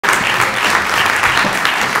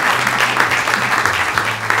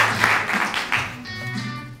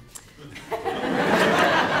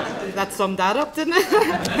that summed that up, didn't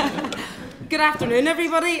it? Good afternoon,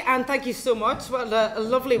 everybody, and thank you so much. What a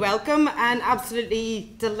lovely welcome, and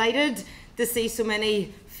absolutely delighted to see so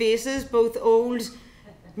many faces, both old,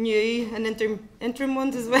 new, and interim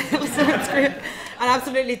ones as well. So it's great. And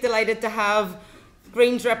absolutely delighted to have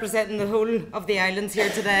Greens representing the whole of the islands here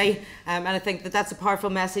today, and I think that that's a powerful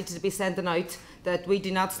message to be sending out, that we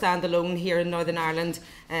do not stand alone here in Northern Ireland.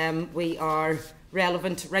 We are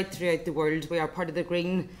relevant right throughout the world. We are part of the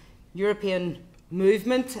Green European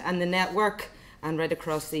movement and the network, and right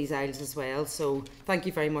across these isles as well. So thank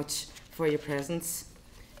you very much for your presence.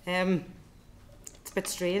 It's a bit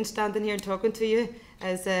strange standing here and talking to you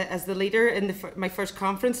as the leader in my first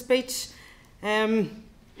conference speech.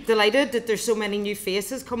 Delighted that there's so many new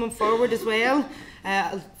faces coming forward as well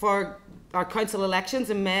for our council elections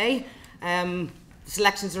in May.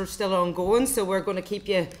 Selections are still ongoing, so we're going to keep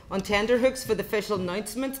you on tenterhooks for the official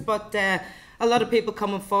announcement, but a lot of people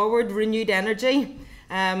coming forward, renewed energy,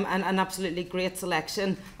 and an absolutely great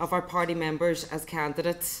selection of our party members as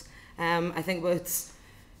candidates. I think it's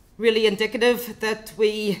really indicative that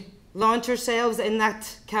we launch ourselves in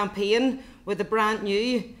that campaign with a brand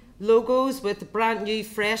new logos, with brand new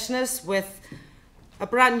freshness, with a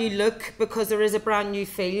brand new look, because there is a brand new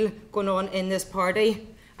feel going on in this party.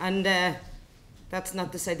 And that's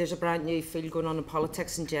not to say there's a brand new feel going on in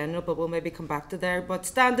politics in general, but we'll maybe come back to there. But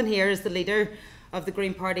standing here as the leader of the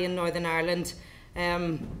Green Party in Northern Ireland,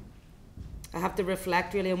 I have to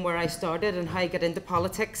reflect really on where I started and how I got into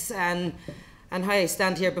politics, and how I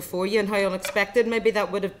stand here before you, and how unexpected maybe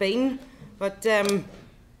that would have been. But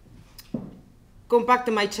going back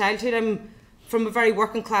to my childhood, I'm from a very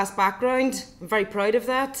working class background. I'm very proud of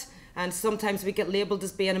that, and sometimes we get labelled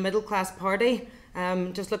as being a middle class party.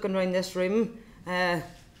 Just looking around this room, I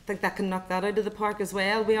think that can knock that out of the park as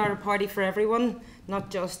well. We are a party for everyone, not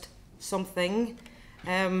just something.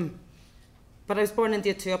 But I was born into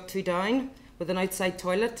a 2 up, 2 down, with an outside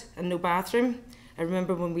toilet and no bathroom. I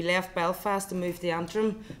remember when we left Belfast and moved to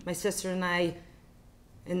Antrim, my sister and I,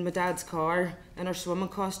 in my dad's car, in our swimming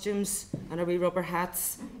costumes and our wee rubber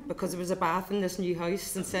hats, because there was a bath in this new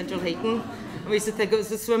house in central heating, and we used to think it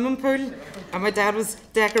was a swimming pool, and my dad was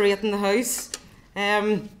decorating the house.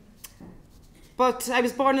 But I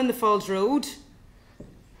was born in the Falls Road.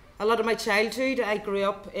 A lot of my childhood I grew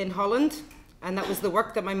up in Holland, and that was the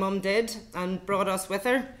work that my mum did and brought us with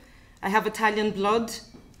her. I have Italian blood,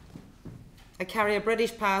 I carry a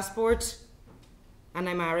British passport, and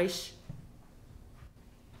I'm Irish.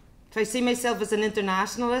 So I see myself as an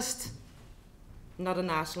internationalist, not a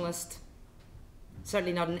nationalist.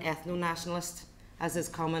 Certainly not an ethno-nationalist, as is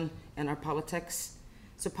common in our politics.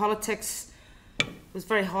 So politics was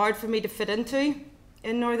very hard for me to fit into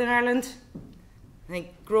in Northern Ireland. I think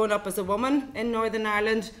growing up as a woman in Northern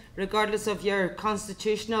Ireland, regardless of your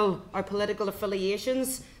constitutional or political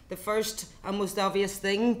affiliations, the first and most obvious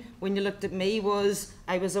thing when you looked at me was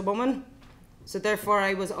I was a woman. So therefore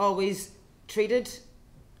I was always treated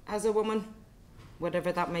as a woman,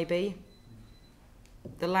 whatever that may be.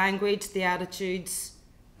 The language, the attitudes,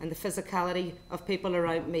 and the physicality of people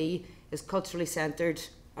around me is culturally centred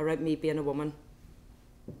around me being a woman.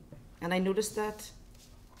 And I noticed that.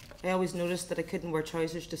 I always noticed that I couldn't wear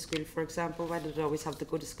trousers to school, for example. Why did I always have to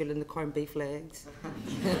go to school in the corned beef legs?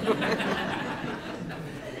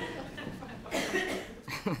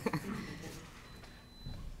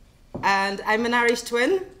 And I'm an Irish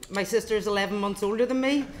twin. My sister is 11 months older than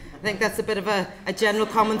me. I think that's a bit of a general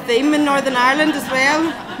common theme in Northern Ireland as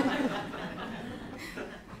well.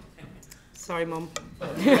 Sorry, Mum.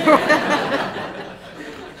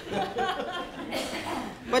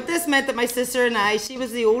 But this meant that my sister and I, she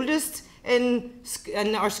was the oldest in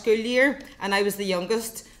our school year, and I was the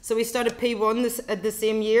youngest. So we started P1 at the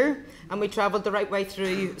same year, and we travelled the right way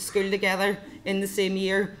through school together in the same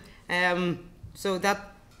year. So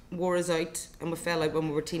that wore us out, and we fell out when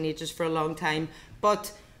we were teenagers for a long time.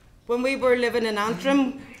 But when we were living in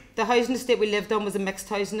Antrim, the housing estate we lived on was a mixed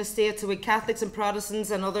housing estate, so we had Catholics and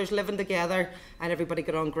Protestants and others living together, and everybody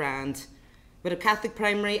got on grand. We had a Catholic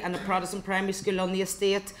primary and a Protestant primary school on the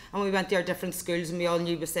estate, and we went to our different schools, and we all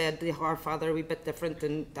knew we said the Our Father a wee bit different,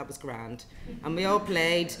 and that was grand. And we all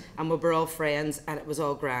played, and we were all friends, and it was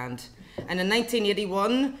all grand. And in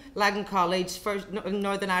 1981, Lagan College,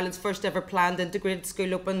 Northern Ireland's first ever planned integrated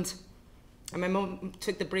school, opened. And my mum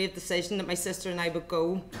took the brave decision that my sister and I would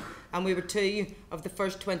go. And we were 2 of the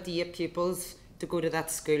first 28 pupils to go to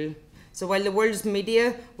that school. So while the world's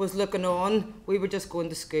media was looking on, we were just going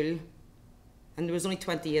to school. And there was only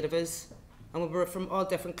 28 of us. And we were from all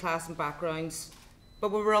different class and backgrounds.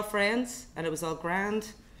 But we were all friends, and it was all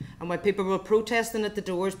grand. And while people were protesting at the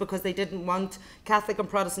doors because they didn't want Catholic and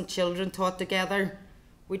Protestant children taught together,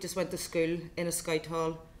 we just went to school in a scout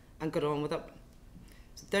hall and got on with it.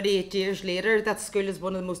 So 38 years later, that school is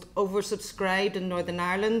one of the most oversubscribed in Northern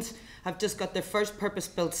Ireland. Have just got their first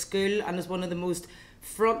purpose-built school and is one of the most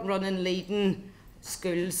front-running, leading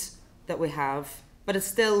schools that we have. But it's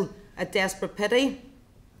still a desperate pity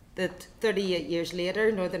that 38 years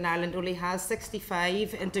later, Northern Ireland only has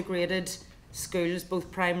 65 integrated schools,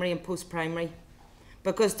 both primary and post-primary.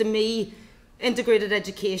 Because to me, integrated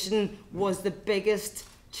education was the biggest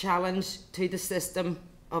challenge to the system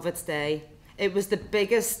of its day. It was the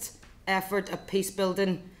biggest effort of peace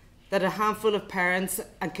building that a handful of parents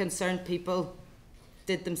and concerned people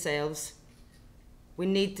did themselves. We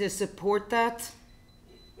need to support that,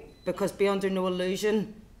 because be under no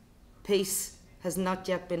illusion, peace has not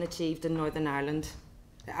yet been achieved in Northern Ireland.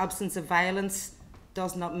 The absence of violence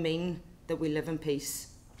does not mean that we live in peace.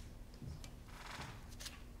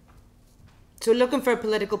 So looking for a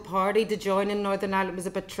political party to join in Northern Ireland was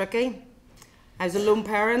a bit tricky. I was a lone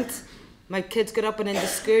parent. My kids got up and into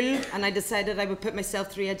school, and I decided I would put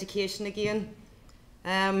myself through education again.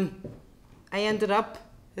 I ended up,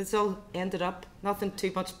 nothing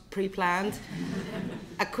too much pre-planned,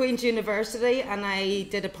 at Queen's University, and I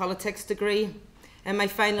did a politics degree. In my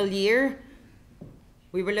final year,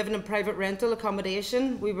 we were living in private rental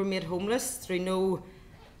accommodation. We were made homeless through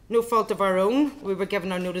no fault of our own. We were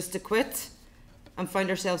given our notice to quit and found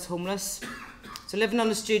ourselves homeless. So living on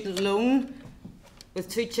a student loan with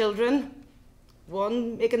 2 children,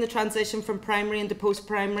 one making the transition from primary into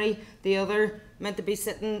post-primary, the other meant to be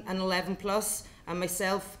sitting an 11 plus, and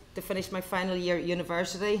myself to finish my final year at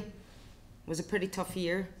university. It was a pretty tough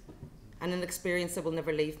year and an experience that will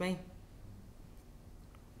never leave me.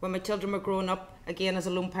 When my children were growing up, again as a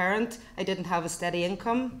lone parent, I didn't have a steady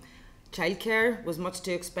income. Childcare was much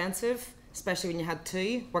too expensive, especially when you had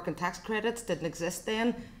 2. Working tax credits didn't exist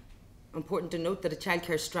then. Important to note that a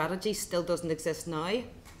childcare strategy still doesn't exist now.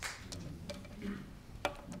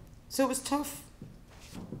 So it was tough.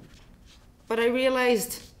 But I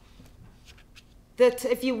realised that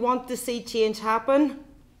if you want to see change happen,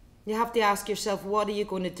 you have to ask yourself, what are you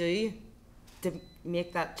going to do to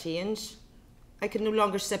make that change? I can no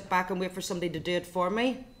longer sit back and wait for somebody to do it for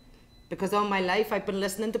me, because all my life I've been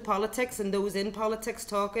listening to politics and those in politics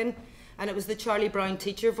talking, and it was the Charlie Brown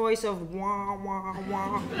teacher voice of wah, wah,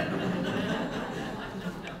 wah.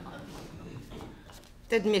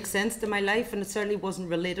 Didn't make sense to my life, and it certainly wasn't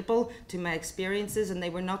relatable to my experiences, and they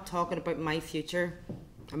were not talking about my future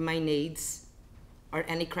and my needs or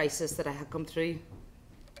any crisis that I had come through.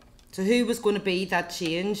 So who was going to be that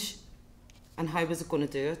change, and how was it going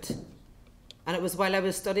to do it? And it was while I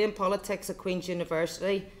was studying politics at Queen's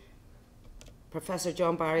University, Professor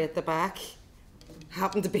John Barry at the back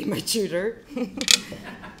happened to be my tutor.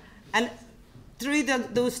 And through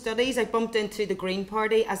those studies, I bumped into the Green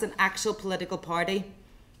Party as an actual political party.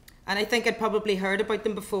 And I think I'd probably heard about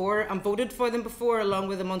them before and voted for them before, along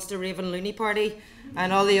with the Munster Raven Looney Party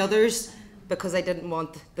and all the others, because I didn't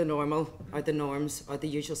want the normal or the norms or the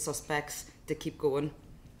usual suspects to keep going.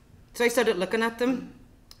 So I started looking at them,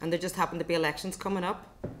 and there just happened to be elections coming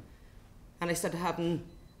up. And I started having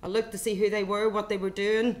a look to see who they were, what they were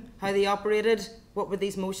doing, how they operated, what were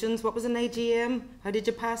these motions, what was an AGM, how did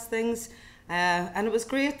you pass things? And it was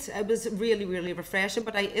great. It was really, really refreshing,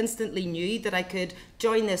 but I instantly knew that I could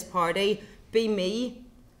join this party, be me,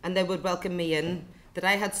 and they would welcome me in, that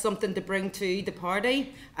I had something to bring to the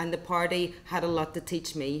party, and the party had a lot to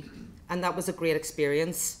teach me. And that was a great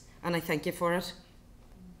experience, and I thank you for it.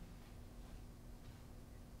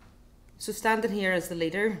 So standing here as the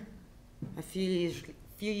leader, a few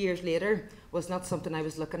years later, was not something I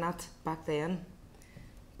was looking at back then.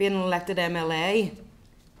 Being an elected MLA,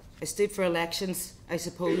 I stood for elections, I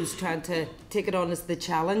suppose, trying to take it on as the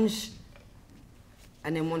challenge,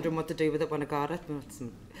 and then wondering what to do with it when I got it.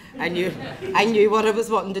 I knew what I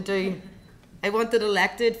was wanting to do. I wanted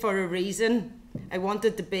elected for a reason. I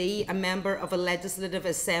wanted to be a member of a legislative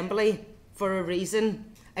assembly for a reason.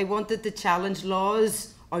 I wanted to challenge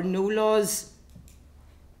laws or no laws.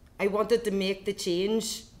 I wanted to make the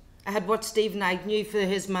change. I had watched Stephen Agnew for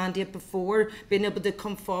his mandate before, being able to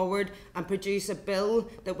come forward and produce a bill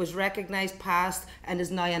that was recognised, passed, and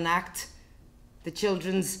is now an act. The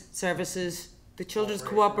Children's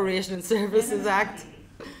Cooperation and Services Act,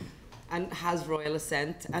 and has royal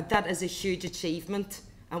assent. And that is a huge achievement,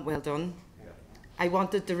 and well done. I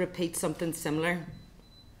wanted to repeat something similar.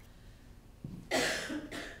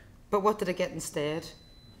 But what did I get instead?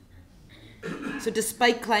 So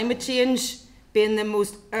despite climate change being the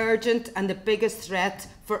most urgent and the biggest threat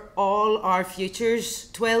for all our futures.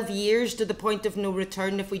 12 years to the point of no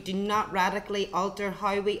return if we do not radically alter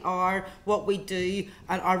how we are, what we do,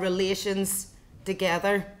 and our relations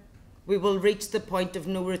together. We will reach the point of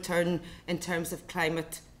no return in terms of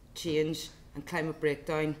climate change and climate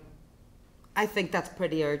breakdown. I think that's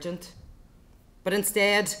pretty urgent. But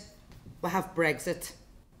instead, we have Brexit.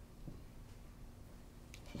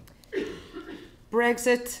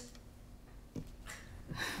 Brexit.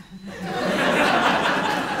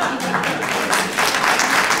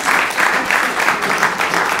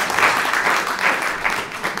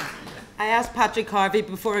 I asked Patrick Harvey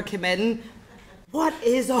before I came in, what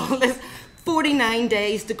is all this? 49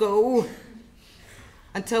 days to go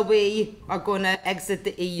until we are going to exit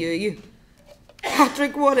the EU.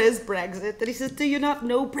 Patrick, what is Brexit? And he says, do you not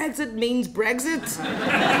know Brexit means Brexit?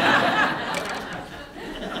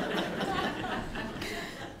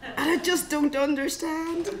 And I just don't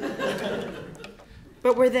understand.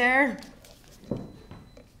 But we're there.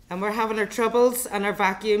 And we're having our troubles and our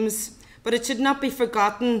vacuums. But it should not be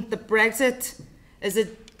forgotten that Brexit is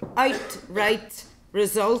an outright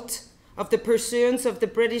result of the pursuance of the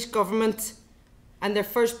British government and their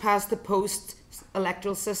first past the post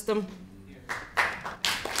electoral system.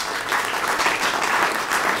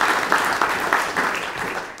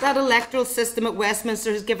 That electoral system at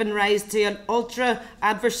Westminster has given rise to an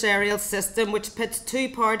ultra-adversarial system which pits two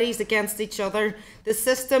parties against each other. The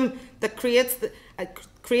system that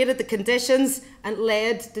created the conditions and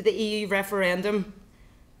led to the EU referendum.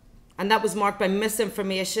 And that was marked by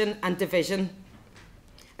misinformation and division.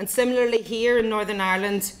 And similarly here in Northern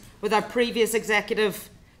Ireland, with our previous executive,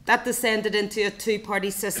 that descended into a two-party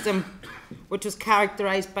system which was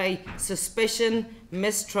characterised by suspicion,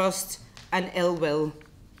 mistrust and ill will.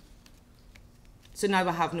 So now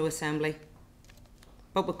we have no assembly,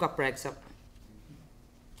 but we've got Brexit.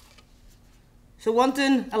 So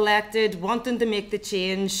wanting elected, wanting to make the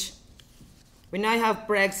change, we now have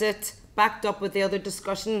Brexit backed up with the other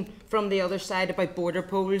discussion from the other side about border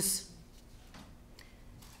polls.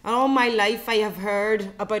 And all my life I have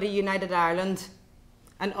heard about a united Ireland,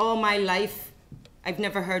 and all my life I've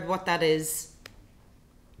never heard what that is.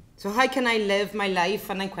 So how can I live my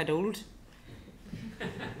life, and I'm quite old,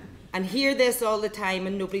 and hear this all the time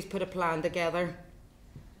and nobody's put a plan together?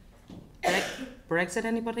 Brexit,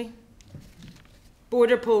 anybody?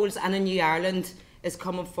 Border polls and a new Ireland is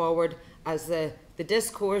coming forward as the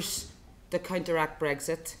discourse to counteract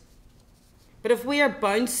Brexit. But if we are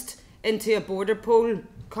bounced into a border poll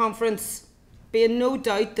conference, be in no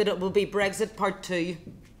doubt that it will be Brexit Part 2.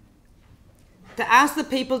 To ask the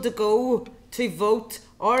people to go to vote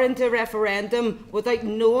or into a referendum without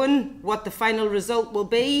knowing what the final result will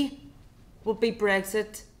be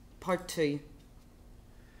Brexit Part 2.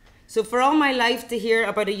 So for all my life to hear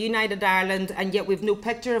about a united Ireland and yet we've no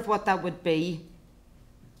picture of what that would be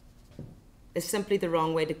is simply the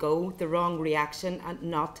wrong way to go, the wrong reaction and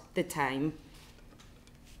not the time.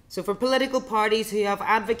 So for political parties who have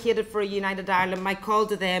advocated for a united Ireland, my call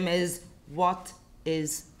to them is, what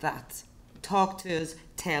is that? Talk to us,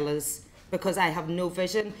 tell us, because I have no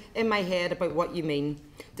vision in my head about what you mean.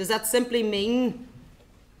 Does that simply mean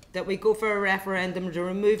that we go for a referendum to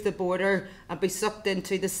remove the border and be sucked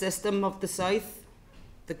into the system of the South,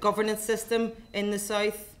 the governance system in the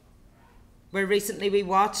South, where recently we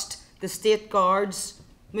watched the state guards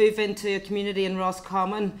move into a community in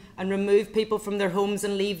Roscommon and remove people from their homes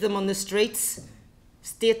and leave them on the streets?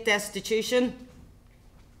 State destitution.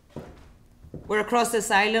 Where across this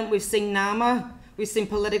island we've seen NAMA, we've seen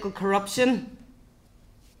political corruption.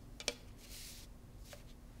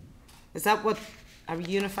 Is that what a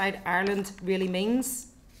unified Ireland really means?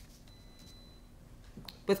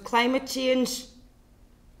 With climate change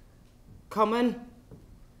coming,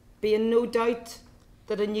 be in no doubt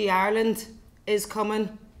that a new Ireland is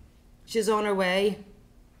coming. She's on her way,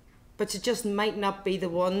 but she just might not be the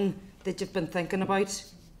one that you've been thinking about.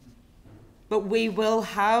 But we will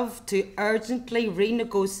have to urgently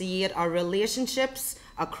renegotiate our relationships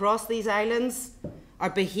across these islands, our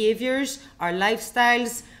behaviours, our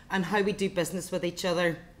lifestyles, and how we do business with each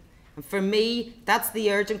other. And for me, that's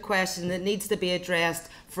the urgent question that needs to be addressed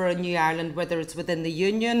for a new Ireland, whether it's within the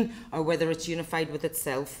Union or whether it's unified with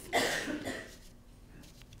itself.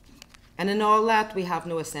 And in all that, we have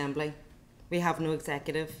no assembly, we have no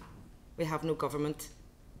executive, we have no government.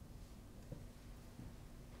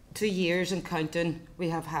 2 years and counting, we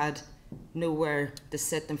have had nowhere to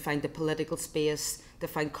sit and find the political space, to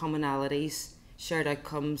find commonalities, shared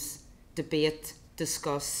outcomes, debate,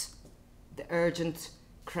 discuss the urgent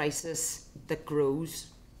crisis that grows.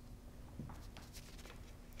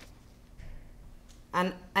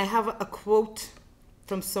 And I have a quote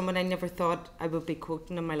from someone I never thought I would be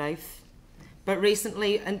quoting in my life. But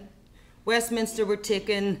recently, in Westminster were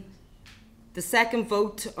taking the second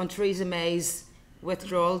vote on Theresa May's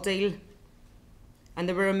withdrawal deal. And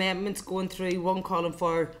there were amendments going through, one calling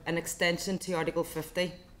for an extension to Article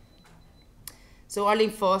 50. So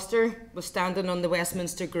Arlene Foster was standing on the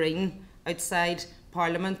Westminster Green outside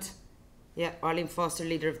Parliament. Yeah, Arlene Foster,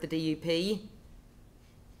 leader of the DUP,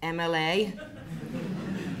 MLA,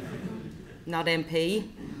 not MP,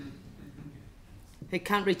 who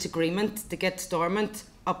can't reach agreement to get Stormont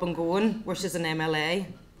up and going, where she's an MLA,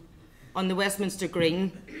 on the Westminster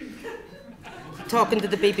Green, talking to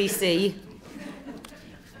the BBC.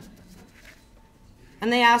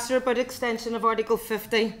 And they asked her about extension of Article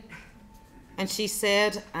 50. And she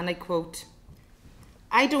said, and I quote,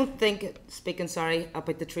 I don't think, speaking,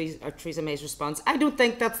 about Theresa May's response, I don't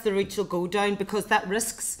think that's the route she'll go down because that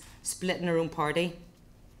risks splitting her own party.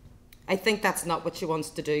 I think that's not what she wants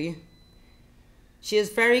to do. She is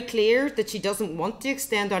very clear that she doesn't want to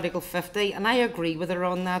extend Article 50, and I agree with her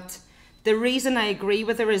on that. The reason I agree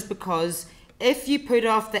with her is because if you put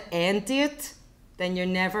off the end date, then you're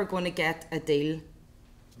never going to get a deal.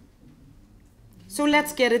 So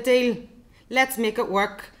let's get a deal. Let's make it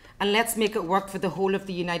work, and let's make it work for the whole of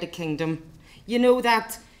the United Kingdom. You know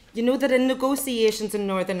that in negotiations in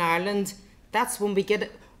Northern Ireland, that's when we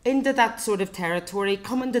get into that sort of territory,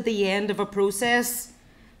 coming to the end of a process,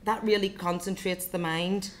 that really concentrates the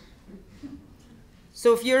mind.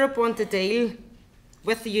 So if Europe want a deal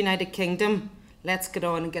with the United Kingdom, let's get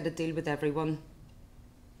on and get a deal with everyone.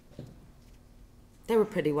 They were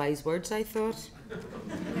pretty wise words, I thought.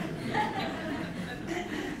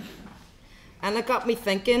 And it got me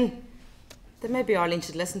thinking that maybe Arlene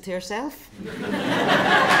should listen to herself.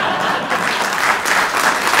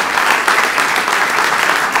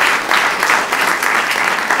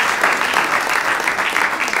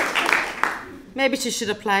 Maybe she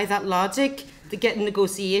should apply that logic to get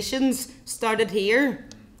negotiations started here,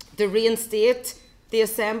 to reinstate the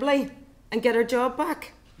Assembly and get her job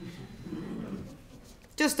back.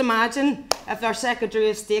 Just imagine if our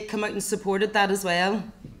Secretary of State came out and supported that as well.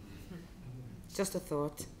 Just a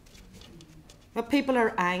thought. But people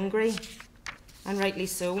are angry, and rightly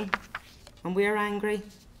so, and we're angry.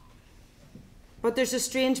 But there's a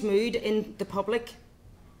strange mood in the public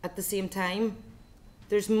at the same time.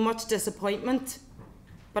 There's much disappointment,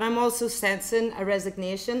 but I'm also sensing a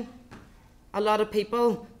resignation. A lot of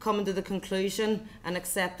people coming to the conclusion and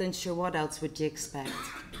accepting, sure, what else would you expect?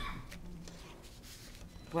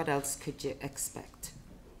 What else could you expect?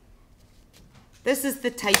 This is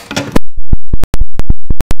the type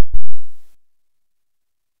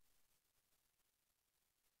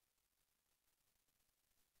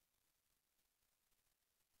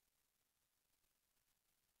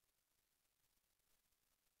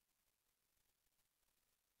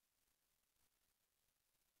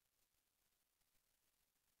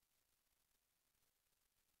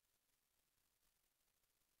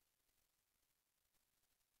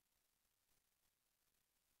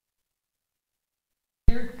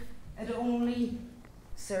it only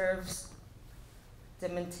serves to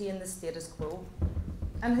maintain the status quo.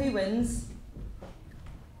 And who wins?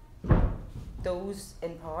 Those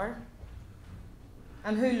in power.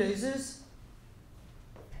 And who loses?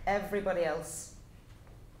 Everybody else.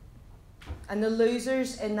 And the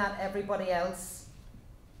losers in that everybody else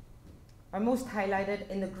are most highlighted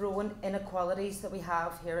in the growing inequalities that we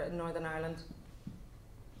have here in Northern Ireland.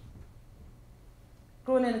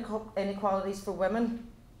 Growing inequalities for women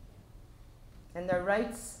in their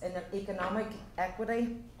rights, in their economic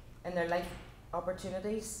equity, in their life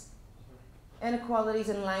opportunities. Inequalities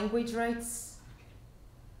in language rights.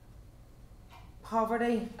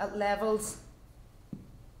 Poverty at levels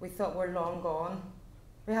we thought were long gone.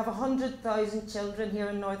 We have 100,000 children here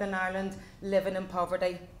in Northern Ireland living in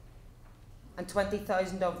poverty, and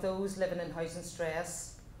 20,000 of those living in housing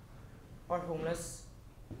stress or homeless.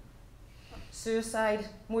 Suicide,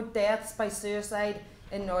 more deaths by suicide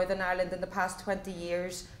in Northern Ireland in the past 20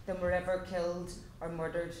 years than were ever killed or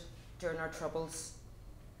murdered during our Troubles.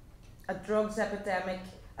 A drugs epidemic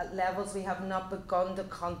at levels we have not begun to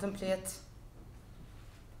contemplate.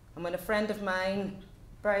 And when a friend of mine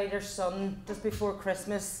buried her son just before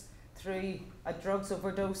Christmas through a drugs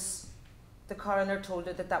overdose, the coroner told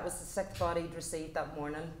her that that was the sixth body he'd received that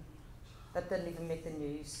morning. That didn't even make the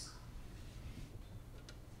news.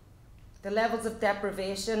 The levels of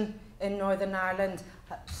deprivation in Northern Ireland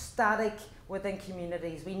are static within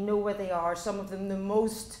communities. We know where they are, some of them the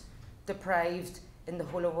most deprived in the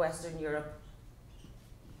whole of Western Europe.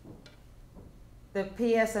 The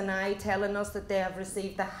PSNI telling us that they have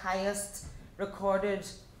received the highest recorded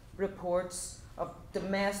reports of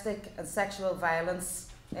domestic and sexual violence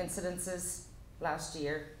incidences last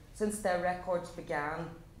year, since their records began.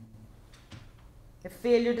 A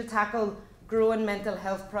failure to tackle growing mental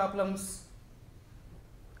health problems,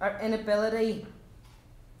 our inability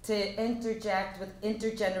to interject with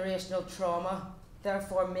intergenerational trauma,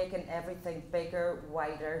 therefore making everything bigger,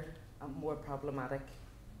 wider, and more problematic.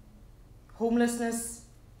 Homelessness.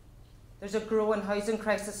 There's a growing housing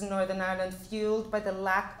crisis in Northern Ireland fueled by the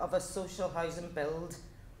lack of a social housing build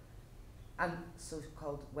and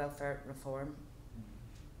so-called welfare reform.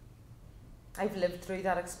 I've lived through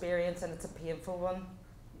that experience and it's a painful one.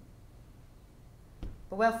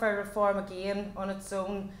 The welfare reform again on its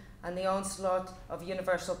own, and the onslaught of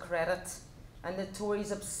universal credit and the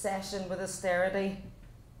Tories' obsession with austerity.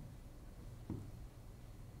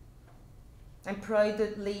 I'm proud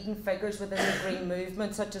that leading figures within the Green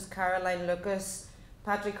movement, such as Caroline Lucas,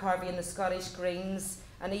 Patrick Harvey and the Scottish Greens,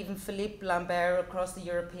 and even Philippe Lambert across the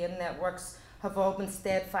European networks, have all been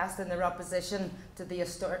steadfast in their opposition to the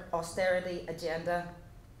austerity agenda.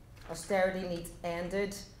 Austerity needs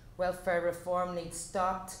ended, welfare reform needs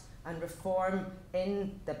stopped, and reform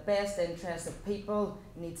in the best interest of people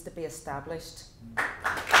needs to be established.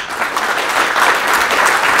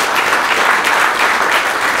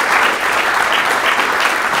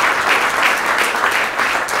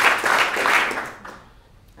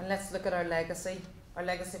 And let's look at our legacy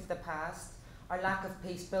of the past, our lack of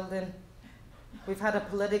peace building. We've had a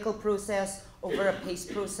political process over a peace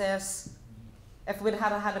process. If we'd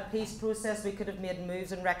had a peace process, we could have made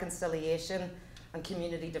moves in reconciliation and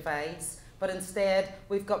community divides. But instead,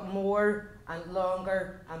 we've got more and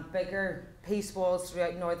longer and bigger peace walls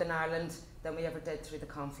throughout Northern Ireland than we ever did through the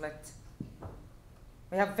conflict.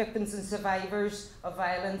 We have victims and survivors of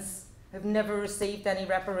violence who've never received any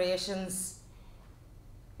reparations,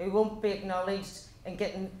 who won't be acknowledged in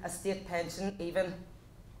getting a state pension even.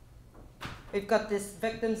 We've got these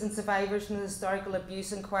victims and survivors from the historical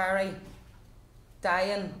abuse inquiry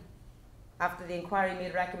dying after the inquiry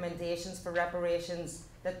made recommendations for reparations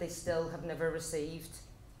that they still have never received.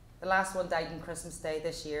 The last one died on Christmas Day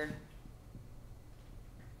this year.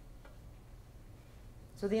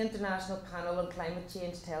 So the International Panel on Climate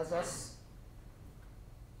Change tells us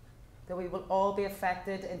that we will all be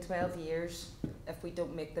affected in 12 years if we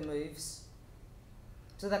don't make the moves.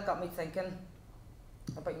 So that got me thinking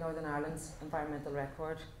about Northern Ireland's environmental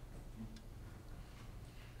record.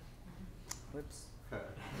 Whoops.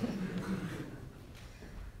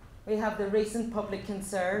 We have the recent public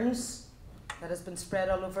concerns that has been spread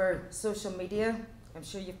all over social media. I'm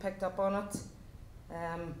sure you've picked up on it.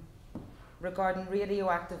 Regarding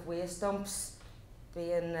radioactive waste dumps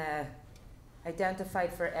being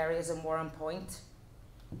identified for areas in Warren Point.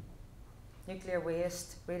 Nuclear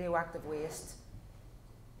waste, radioactive waste,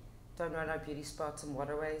 down around our beauty spots and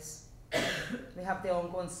waterways. We have the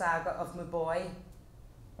ongoing saga of Muboy.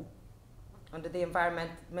 Under the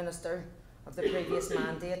Environment Minister of the previous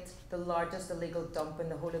mandate, the largest illegal dump in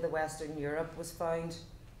the whole of the Western Europe was found,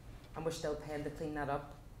 and we're still paying to clean that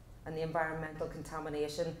up. And the environmental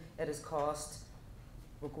contamination it has caused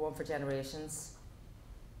will go on for generations.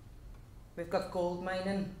 We've got gold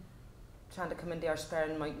mining trying to come into our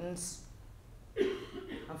Sperrin Mountains.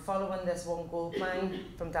 And following this one gold mine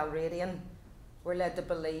from Dalradian, we're led to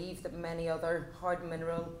believe that many other hard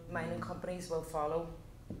mineral mining companies will follow.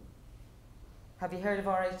 Have you heard of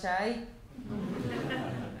RHI?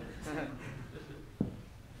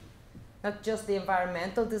 Not just the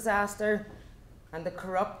environmental disaster and the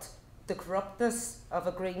corruptness of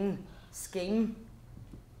a green scheme,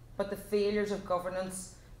 but the failures of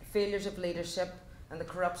governance, the failures of leadership, and the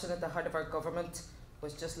corruption at the heart of our government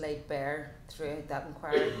was just laid bare throughout that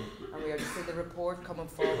inquiry, and we are to see the report coming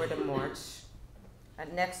forward in March.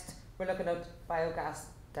 And next, we're looking at biogas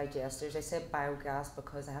digesters. I say biogas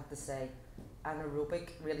because I have to say anaerobic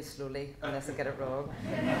really slowly, unless I get it wrong.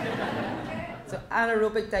 So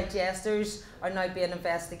anaerobic digesters are now being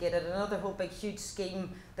investigated. Another whole big huge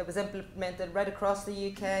scheme that was implemented right across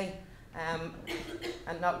the UK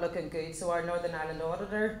and not looking good. So our Northern Ireland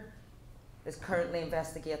auditor is currently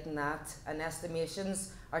investigating that, and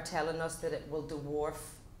estimations are telling us that it will dwarf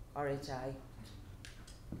RHI.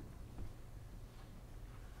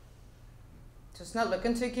 So it's not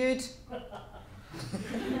looking too good.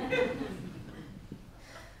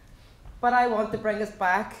 But I want to bring us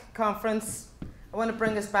back, conference. I want to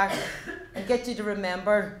bring us back and get you to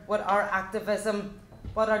remember what our activism,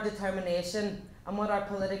 what our determination, and what our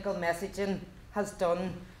political messaging has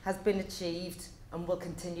done, has been achieved, and will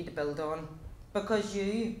continue to build on. Because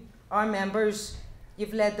you, our members,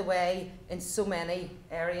 you've led the way in so many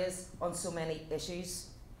areas, on so many issues.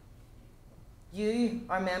 You,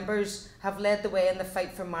 our members, have led the way in the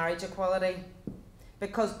fight for marriage equality,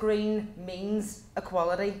 because green means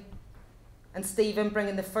equality. And Stephen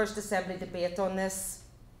bringing the first Assembly debate on this,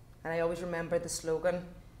 and I always remember the slogan,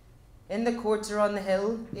 in the courts or on the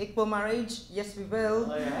hill, equal marriage, yes we will.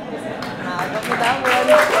 Oh, yeah. Got me that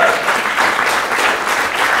one.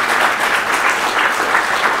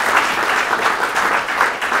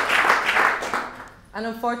 And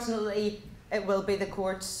unfortunately, it will be the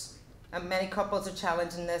courts, and many couples are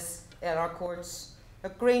challenging this in our courts.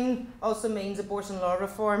 But green also means abortion law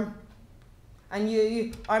reform. And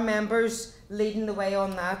you, our members, leading the way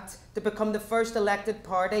on that, to become the first elected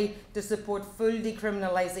party to support full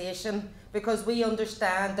decriminalisation, because we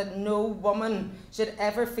understand that no woman should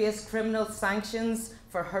ever face criminal sanctions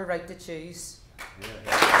for her right to choose.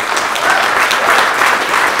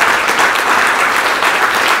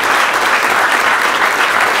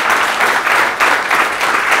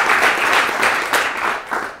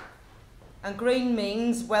 And green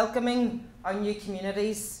means welcoming our new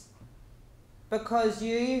communities, because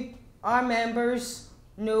you, our members,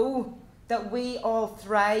 know that we all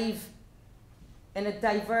thrive in a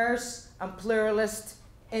diverse and pluralist,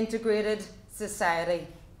 integrated society.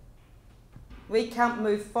 We can't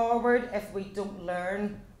move forward if we don't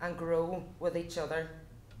learn and grow with each other.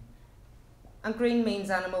 And green means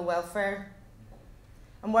animal welfare.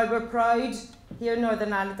 And while we're proud here in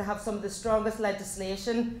Northern Ireland to have some of the strongest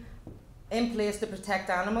legislation in place to protect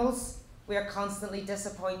animals, we are constantly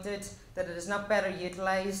disappointed that it is not better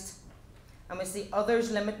utilised, and we see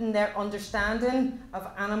others limiting their understanding of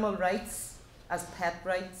animal rights as pet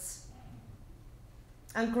rights.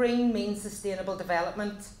 And green means sustainable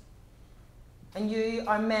development. And you,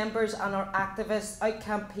 our members and our activists, out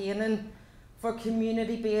campaigning for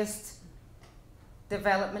community-based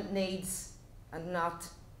development needs and not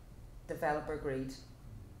developer greed.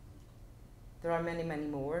 There are many, many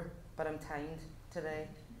more, but I'm timed today.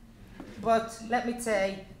 But let me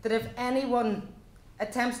say that if anyone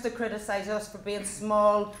attempts to criticise us for being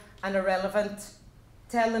small and irrelevant,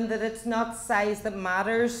 tell them that it's not size that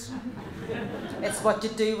matters, it's what you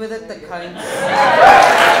do with it that counts.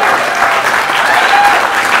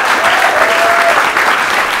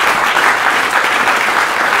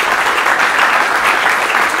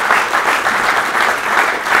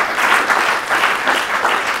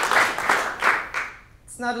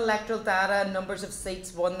 It's not electoral data, numbers of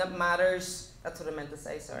seats, one that matters. That's what I meant to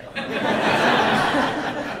say, sorry.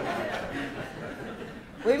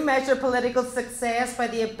 We measure political success by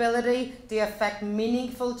the ability to affect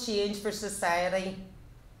meaningful change for society.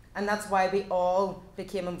 And that's why we all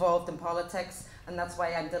became involved in politics. And that's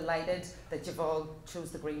why I'm delighted that you've all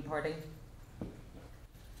chose the Green Party.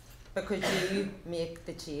 Because you make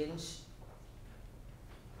the change.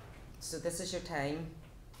 So this is your time.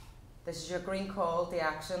 This is your green call to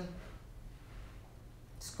action.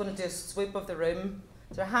 Just going to do a sweep of the room.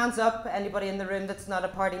 So hands up, anybody in the room that's not a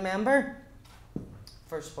party member?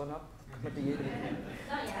 First one up. What do you do?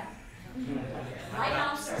 Not yet. Right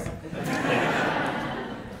answer.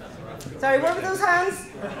 Sorry, where were those hands?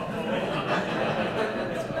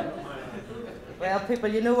 Well, people,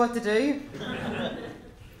 you know what to do.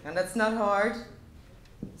 And it's not hard.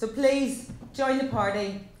 So please, join the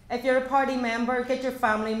party. If you're a party member, get your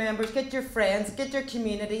family members, get your friends, get your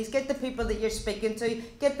communities, get the people that you're speaking to,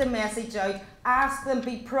 get the message out, ask them,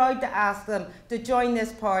 be proud to ask them to join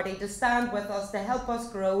this party, to stand with us, to help us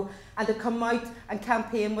grow, and to come out and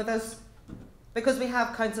campaign with us, because we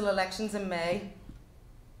have council elections in May.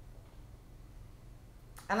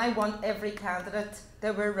 And I want every candidate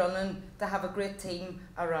that we're running to have a great team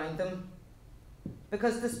around them.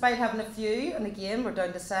 Because despite having a few, and again we're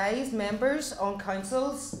down to size, members on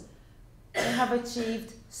councils, they have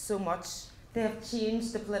achieved so much. They have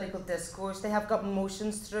changed the political discourse, they have got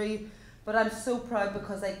motions through, but I'm so proud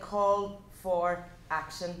because they call for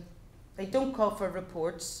action. They don't call for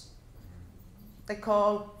reports, they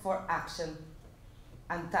call for action,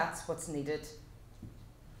 and that's what's needed.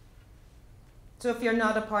 So if you're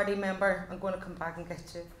not a party member, I'm going to come back and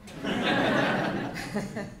get you.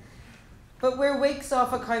 But we're weeks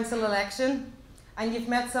off a council election, and you've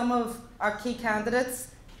met some of our key candidates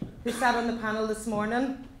who sat on the panel this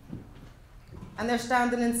morning, and they're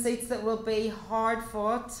standing in seats that will be hard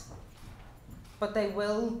fought, but they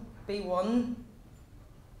will be won.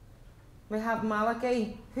 We have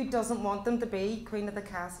Malachy, who doesn't want them to be Queen of the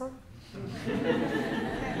Castle.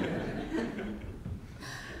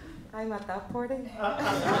 I'm at that party.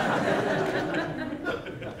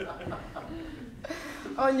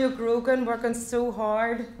 Anya Grogan working so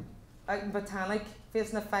hard out in Botanic,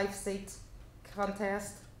 facing a 5-seat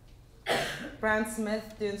contest. Brian Smith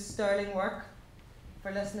doing sterling work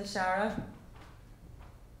for Listening to Shara.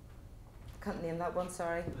 Can't name that one,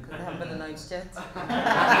 sorry, because they haven't been announced yet.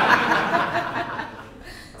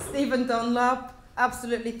 Stephen Dunlop,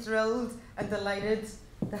 absolutely thrilled and delighted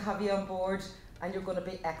to have you on board, and you're going to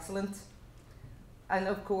be excellent. And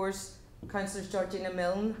of course, Councillors Georgina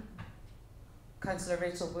Milne, Councillor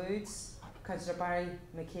Rachel Woods, Councillor Barry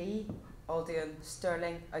McKee, all doing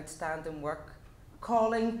sterling, outstanding work,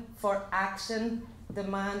 calling for action,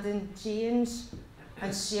 demanding change,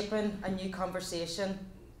 and shaping a new conversation.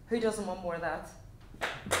 Who doesn't want more of that?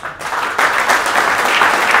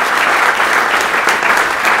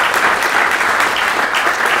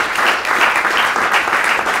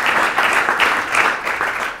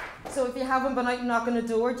 So if you haven't been out knocking a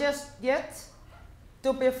door just yet,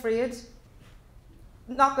 don't be afraid.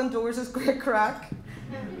 Knocking doors is great crack.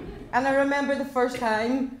 And I remember the first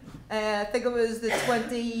time, I think it was the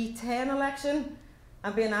 2010 election,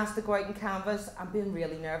 I'm being asked to go out and canvass. I'm being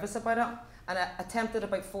really nervous about it. And I attempted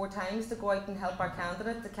about 4 times to go out and help our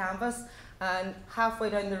candidate to canvass. And halfway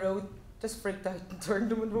down the road, just freaked out and turned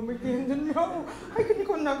to my home again. And no, how can you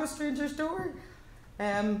go and knock a stranger's door?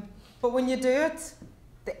 But when you do it,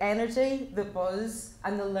 the energy, the buzz,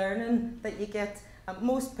 and the learning that you get,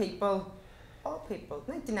 most people, all people,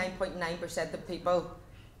 99.9% of people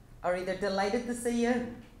are either delighted to see you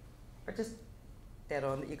or just dead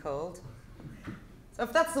on that you called. So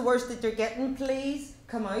if that's the worst that you're getting, please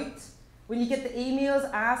come out. When you get the emails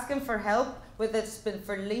asking for help, whether it's been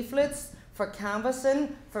for leaflets, for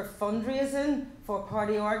canvassing, for fundraising, for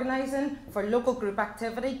party organising, for local group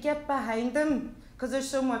activity, get behind them, because there's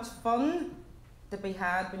so much fun to be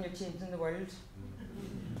had when you're changing the world.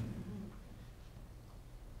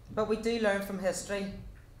 But we do learn from history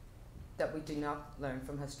that we do not learn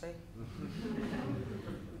from history.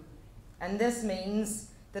 And this means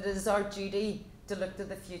that it is our duty to look to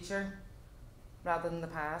the future rather than the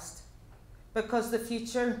past. Because the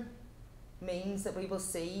future means that we will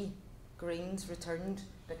see Greens returned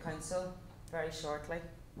to council very shortly.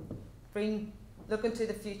 Green looking to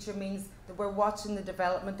the future means that we're watching the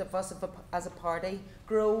development of us as a party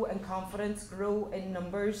grow in confidence, grow in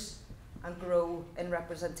numbers, and grow in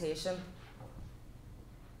representation.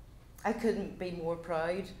 I couldn't be more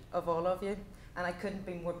proud of all of you, and I couldn't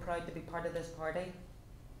be more proud to be part of this party.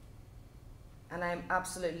 And I'm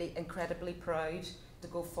absolutely incredibly proud to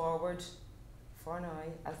go forward for now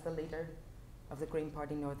as the leader of the Green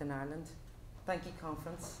Party Northern Ireland. Thank you,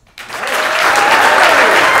 conference.